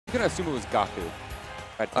I'm gonna assume it was Gaku.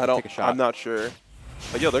 I don't. Take a shot. I'm not sure.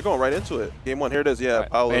 But yo, they're going right into it. Game 1. Here it is. Yeah, right.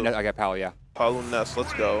 Palu. I got Palu. Yeah. Palu Ness.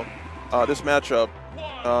 Let's go. This matchup.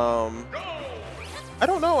 I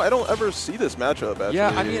don't know. I don't ever see this matchup, actually. Yeah,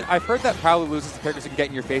 I mean, I've heard that Palu loses to characters who can get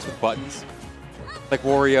in your face with buttons. Like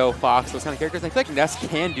Wario, Fox, those kind of characters. I feel like Ness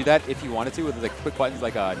can do that if you wanted to with like quick buttons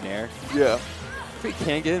like Nair. Yeah. I feel like he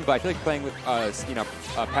can get in, but I feel like playing with,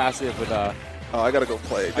 passive with Oh, I gotta go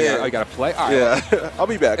play. I gotta play? All right. Yeah. I'll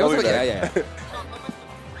be back. I'll be back. Yeah.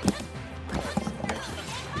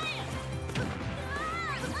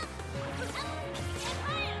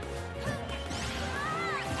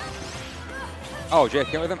 Oh, Jay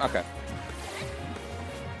can't with him? Okay. All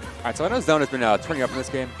right, so I know Zona's been turning up in this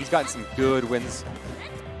game. He's gotten some good wins.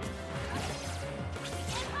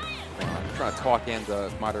 I'm trying to talk and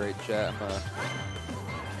moderate chat.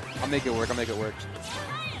 I'll make it work.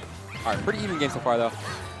 All right, pretty even game so far, though.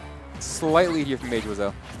 Slightly here from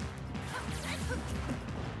Magewizzo.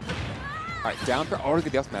 All right, down throw. Oh, look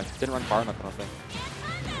at the up smash. Didn't run far enough, I don't think.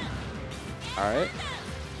 All right.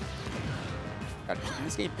 God, in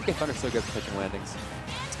this game, PK Thunder's so good for pitching landings.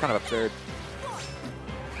 It's kind of absurd.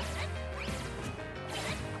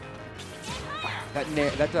 Wow,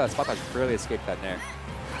 that spot dodge barely escaped that Nair.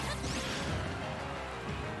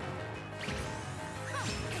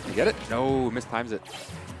 You get it? No, mistimes it.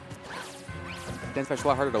 Then it's a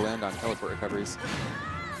lot harder to land on teleport recoveries.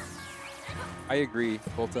 I agree,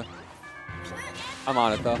 Volta. I'm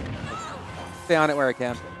on it though. Stay on it where I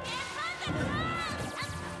can.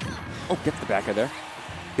 Oh, gets the back head there.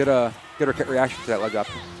 Good reaction to that leg drop.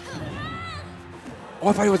 Oh,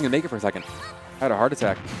 I thought he wasn't gonna make it for a second. I had a heart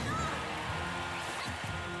attack.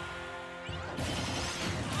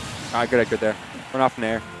 All right, good there. Run off in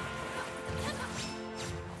air.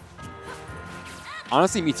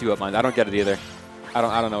 Honestly, me too up mine. I don't get it either. I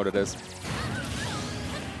don't know what it is.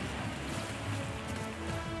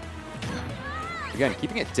 Again,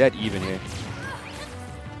 keeping it dead even here.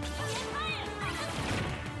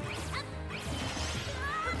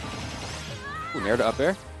 Ooh, Nair to up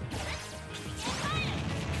there.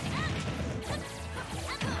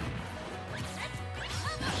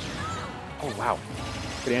 Oh, wow.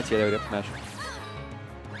 Good anti there with up smash.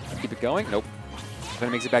 Keep it going. Nope. Then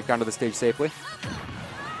it makes it back down to the stage safely.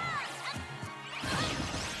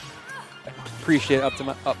 Appreciate up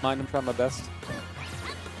mine. I'm trying my best.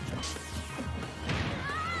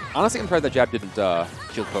 Honestly, I'm surprised that jab didn't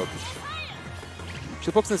shield poke.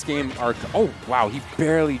 Shield pokes in this game are... Oh, wow. He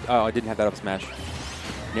barely... Oh, I didn't have that up smash.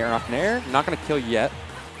 Nair off Nair. Not going to kill yet.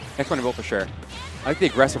 Next one to go for sure. I like the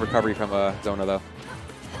aggressive recovery from Zona, though.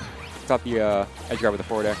 Stop the edge guard with the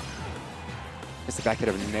forward air. Just the back hit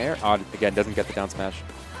of Nair. Oh, again, doesn't get the down smash.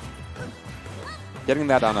 Getting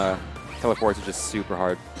that on a teleport is just super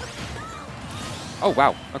hard. Oh,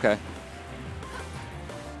 wow. Okay.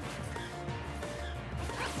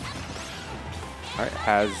 All right,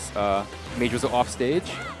 has Magewizzo off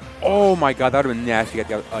stage. Oh my god, that would have been nasty to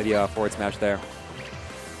get the forward smash there.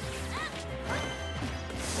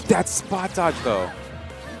 That spot dodge, though.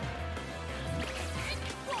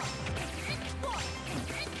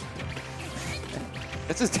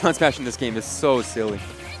 That's just down smash in this game is so silly.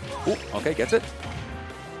 Ooh, okay, gets it.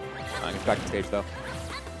 Gets back to stage, though.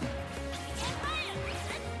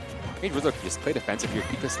 Magewizzo can just play defensive here.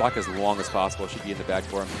 Keep this lock as long as possible. Should be in the bag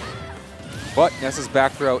for him. But Ness's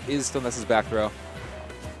back throw is still Ness's back throw.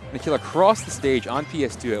 Gonna kill across the stage on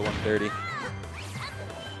PS2 at 130.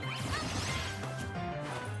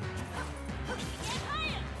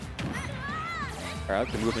 Alright, I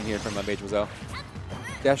like the movement here from Magewizzo.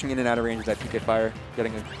 Dashing in and out of range with that PK fire,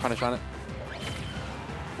 getting a punish on it.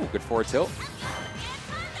 Ooh, good forward tilt.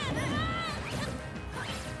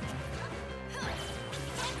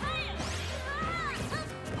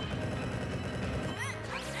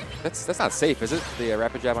 That's not safe, is it? The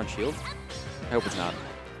rapid jab on shield? I hope it's not.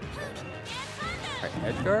 Alright,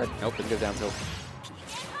 edge guard? Nope, didn't get down tilt.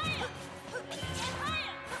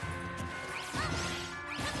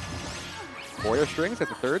 Warrior strings at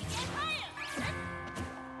the third.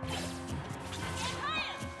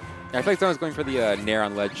 Yeah, I feel like Zona's going for the Nair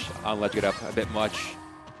on ledge get up a bit much.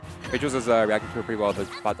 Magewizzo's reacting to it pretty well with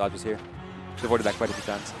the spot dodges here. He's avoided that quite a few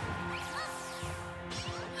times.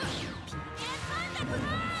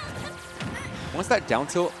 Wants that down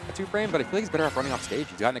tilt a 2-frame, but I feel like he's better off running off stage.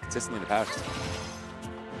 He's gotten it consistently in the past.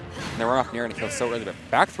 And they run off Nair and it kills so early, but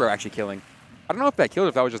back throw actually killing. I don't know if that killed,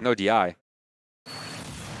 if that was just no DI. Too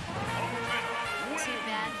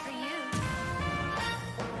bad for you.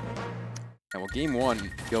 And well, game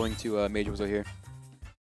 1 going to Magewizzo here.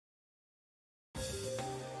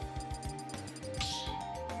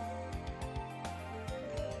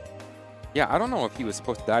 Yeah, I don't know if he was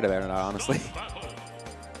supposed to die to that or not, honestly.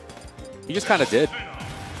 He just kind of did.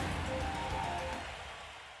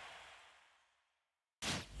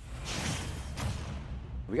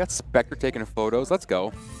 We got Spectre taking photos. Let's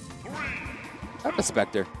go. Have a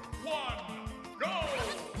Spectre.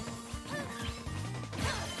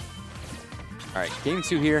 All right, game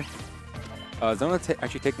 2 here. Zona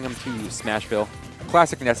actually taking them to Smashville.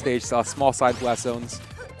 Classic Ness stage, small side blast zones.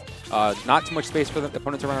 Not too much space for the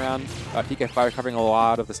opponent to run around. PK Fire covering a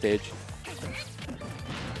lot of the stage.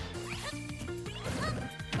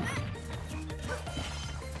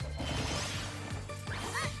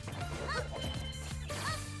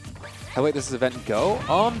 How late does this event go?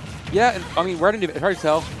 Yeah, and, I mean, we're at a new, it's hard to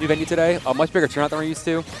tell, new venue today. A much bigger turnout than we're used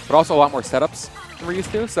to, but also a lot more setups than we're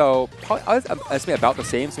used to. So probably, I estimate about the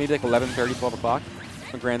same, so maybe like 11:30, 12 o'clock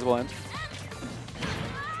when Grands will end.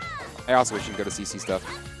 I also wish you could go to CC stuff,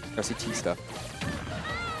 or CT stuff.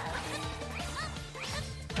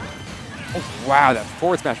 Oh, wow, that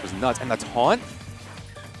forward smash was nuts. And the taunt?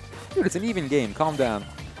 Dude, it's an even game. Calm down.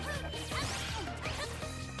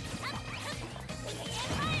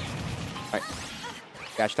 All right.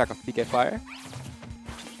 Dash attack off PK Fire.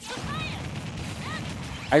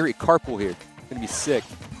 I agree. Carpool here. It's going to be sick.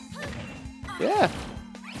 Yeah.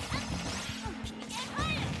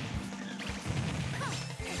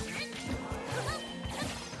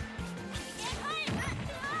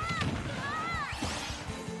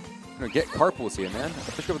 Get carpools here, man.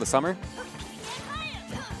 Especially over the summer.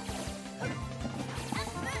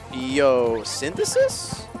 Yo,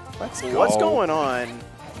 Synthesis? Let's go. What's going on?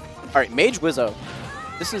 All right, Magewizzo.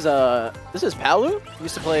 This is Palu. He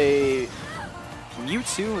used to play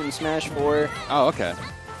Mewtwo in Smash 4. Oh, okay.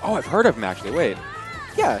 Oh, I've heard of him actually. Wait.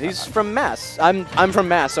 Yeah, he's from Mass. I'm from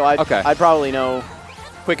Mass, so I'd probably know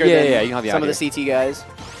quicker than you can have the some of the CT guys.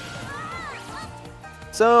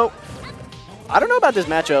 So, I don't know about this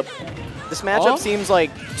matchup. This matchup seems like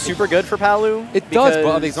super good for Palu. It does,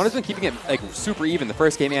 but Zona's been keeping it like super even the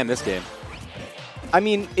first game and this game. I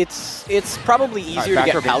mean, it's probably easier to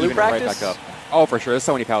get Palu practice. Right back up. Oh, for sure. There's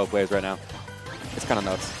so many Palu players right now. It's kind of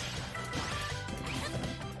nuts.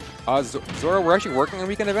 Zora, we're actually working on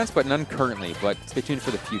weekend events, but none currently. But stay tuned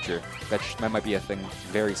for the future. That might be a thing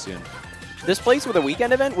very soon. This place with a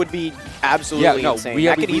weekend event would be absolutely insane.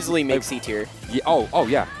 That could easily make C tier. Yeah, oh,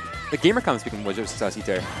 yeah. The GamerCom speaking was just C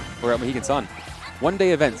tier. We're at Mohegan Sun.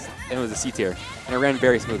 One-day events, and it was a C tier. And it ran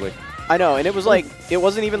very smoothly. I know, and it was like, it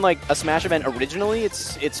wasn't even like a Smash event originally.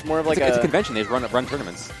 It's more of like it's a convention. They just run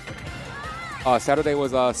tournaments. Saturday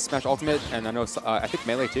was Smash Ultimate, and I know I think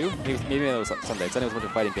Melee too. Maybe it was Sunday. Sunday was a bunch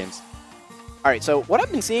of fighting games. All right, so what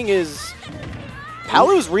I've been seeing is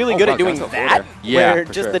Palu's really good at doing that. Yeah, where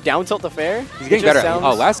just the down tilt to fair. He's getting better.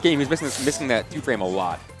 Last game he was missing that 2-frame a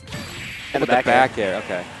lot. And the back air.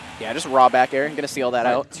 Okay. Yeah, just raw back air. I'm gonna seal that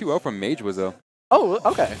out. 2-0 from Magewizzo. Oh,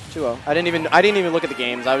 okay. 2-0. I didn't even look at the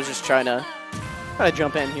games. I was just trying to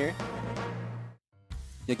jump in here.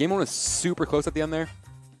 Yeah, game 1 was super close at the end there.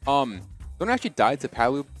 Zona actually died to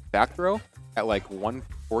Palu back throw at like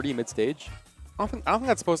 140 mid stage. I don't think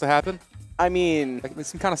that's supposed to happen. I mean, like,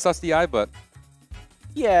 it's kind of sus the eye, but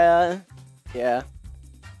yeah. All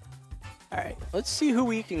right, let's see who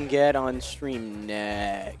we can get on stream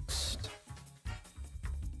next.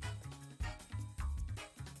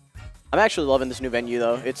 I'm actually loving this new venue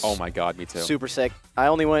though. It's oh my god, me too. Super sick. I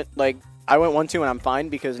went 1-2 and I'm fine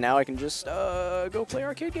because now I can just go play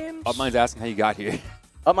arcade games. Upmine's asking how you got here.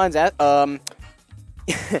 Upmine's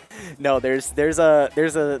no, there's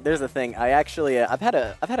a thing. I actually I've had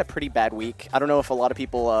a pretty bad week. I don't know if a lot of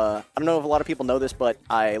people know this, but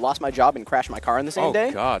I lost my job and crashed my car on the same day.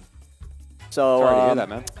 Oh god. So sorry to hear that,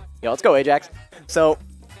 man. Yeah, let's go, Ajax. So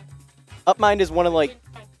Upmind is one of like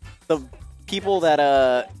the people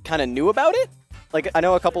that kind of knew about it. Like I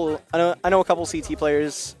know a couple CT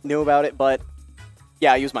players knew about it, but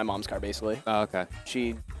yeah, I used my mom's car basically. Oh, okay.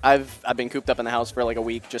 I've been cooped up in the house for like a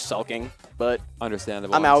week just sulking, but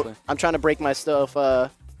understandable. I'm honestly. out. I'm trying to break myself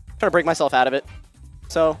out of it.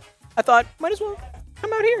 So I thought might as well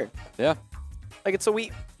come out here. Yeah. Like it's a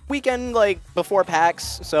weekend like before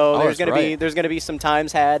PAX, so there's gonna be some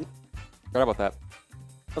times had. Forgot about that.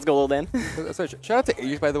 Let's go, Lil Dan. So, shout out to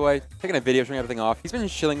Aegis, by the way, taking a video showing everything off. He's been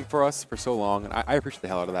chilling for us for so long, and I appreciate the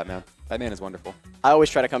hell out of that, man. That man is wonderful. I always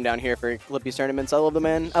try to come down here for Lippy's tournaments. I love the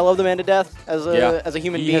man. I love the man to death as a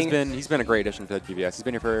human being. He's been a great addition to GVS. He's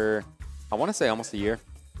been here for, I want to say, almost a year.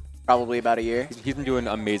 Probably about a year. He's been doing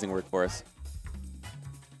amazing work for us.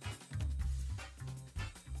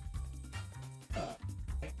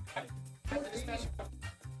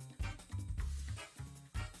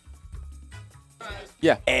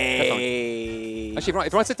 Yeah. Hey. Actually,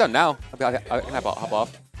 if you want to sit down now, I can hop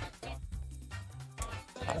off.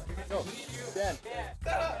 Jen.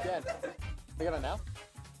 We got it now?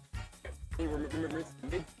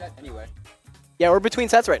 Mid-set anyway. Yeah, we're between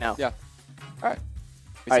sets right now. Yeah. All right.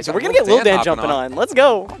 All right, so we're going to get Lil Dan jumping on. Let's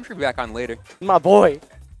go. I'm sure he'll be back on later. My boy.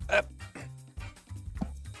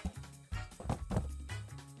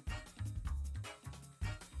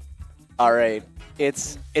 All right.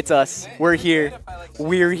 It's us. We're here.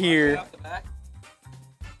 We're here.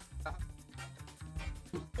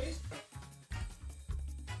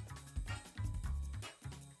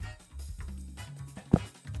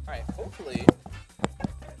 Alright,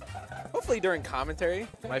 hopefully during commentary,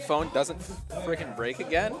 my phone doesn't freaking break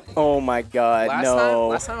again. Oh my god,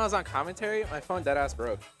 Last time I was on commentary, my phone deadass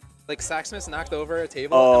broke. Like, Saxmus knocked over a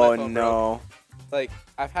table oh and my phone broke. Like,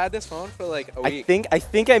 I've had this phone for like a week. I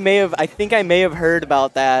think I may have heard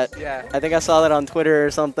about that. Yeah. I think I saw that on Twitter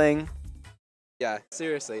or something. Yeah,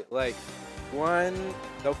 seriously. Like,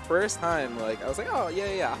 the first time, like, I was like, oh,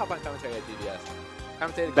 yeah, I'll hop on commentary at GDS.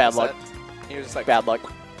 Commentated Bad luck. set, and he was just like, Bad luck.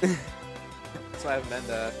 so I haven't been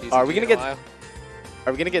to PCG Are we gonna in a get while.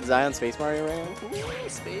 Are we gonna get Zion Space Mario right now? Ooh,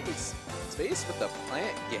 Space with the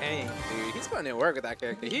plant gang, dude. He's putting in work with that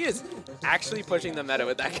character. He is actually pushing the meta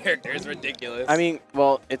with that character. It's ridiculous. I mean,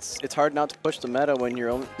 well, it's hard not to push the meta when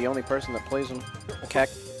you're the only person that plays him. Keck.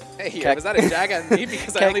 Hey, was that a jag at me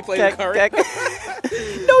because I only played Lucario?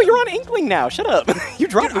 No, you're on Inkling now. Shut up. You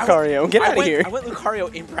dropped Lucario. Get out of here. I went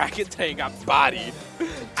Lucario in bracket tank, got bodied.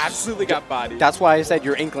 Absolutely got bodied. That's why I said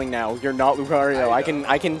you're Inkling now. You're not Lucario.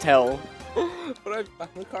 I can tell. But I'm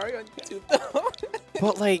Lucario on YouTube though.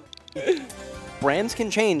 But like, brands can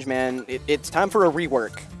change, man. It's time for a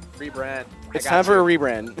rework. Rebrand. It's time for a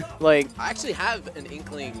rebrand. Like, I actually have an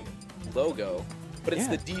Inkling logo, but it's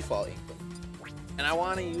the default Inkling. And I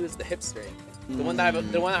want to use the hipster Inkling. The one that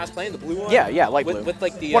I was playing, the blue one. Yeah, light blue. With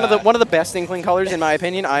like the one of the best Inkling colors in my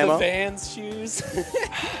opinion. IMO. The Vans shoes.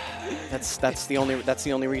 that's the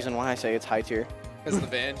only reason why I say it's high tier. Because the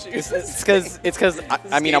Vans shoes. It's because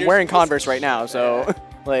I mean I'm wearing Converse right now, so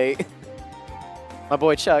like my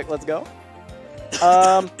boy Chuck, let's go.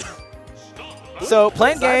 So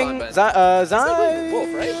Plant Gang, Zion,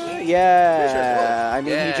 Wolf, right? Yeah, I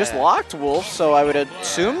mean he just locked Wolf, so I would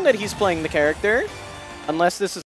assume that he's playing the character, unless this is